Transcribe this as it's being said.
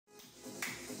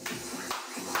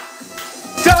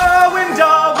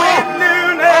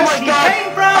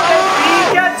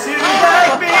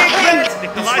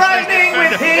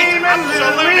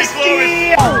Absolutely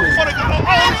glorious. What a goal.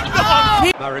 Oh,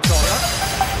 Maradona.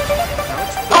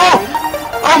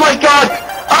 Oh my God!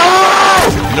 Oh!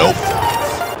 Nope.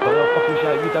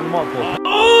 You done what for?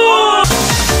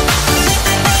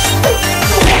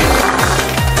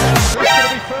 It's going to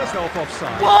be first off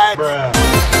offside. What? Bruh.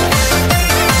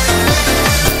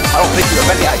 I don't think you're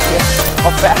ready, actually.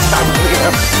 I'm fast, I'm clear.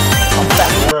 I'm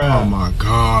fast. Oh my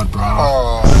God, bro.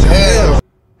 Oh, hell.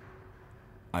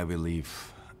 I will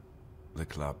leave the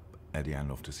club at the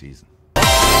end of the season.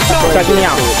 Check me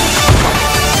out.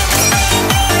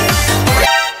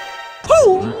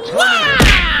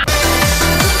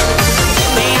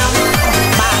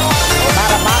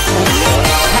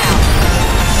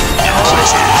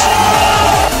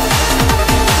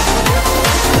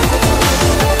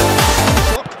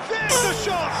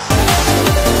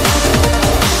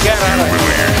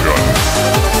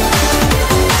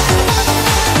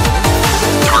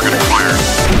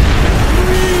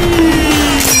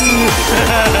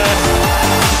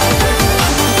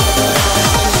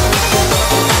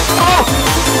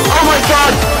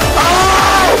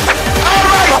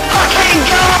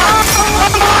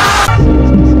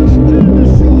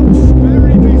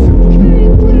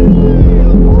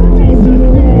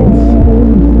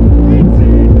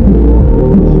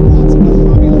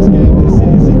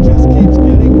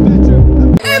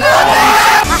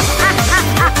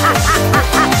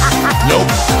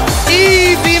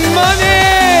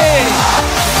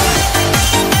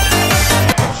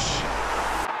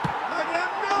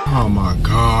 Oh my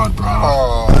God, bro.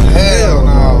 Oh, hell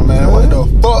no, man. What the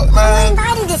fuck, man?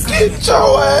 Get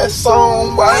your ass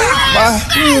on, boy.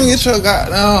 You get your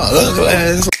goddamn ugly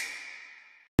ass.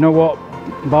 You know what?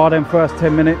 Bar them first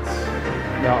 10 minutes,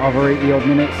 the other 80 odd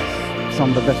minutes, some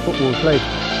of the best football we've played.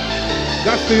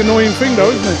 That's the annoying thing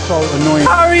though, isn't it? So annoying.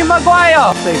 Harry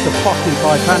Maguire! It's the fucking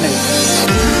Titanic.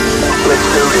 Let's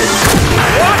do this.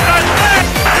 What a save!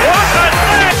 What a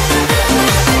save!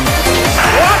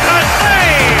 What a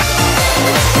save!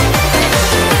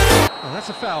 Oh, that's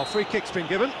a foul. Free kick's been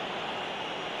given.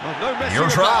 Oh, no messing You're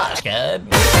about. trash, kid.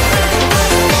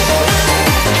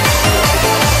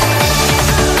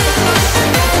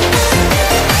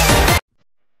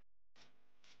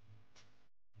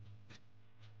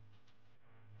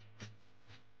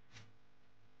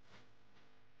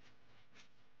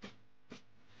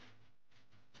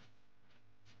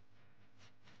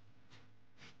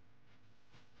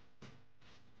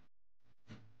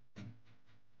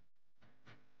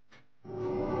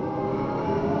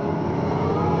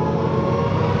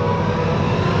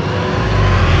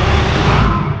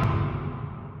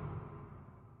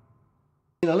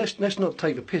 You know, let's not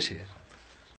take the piss here.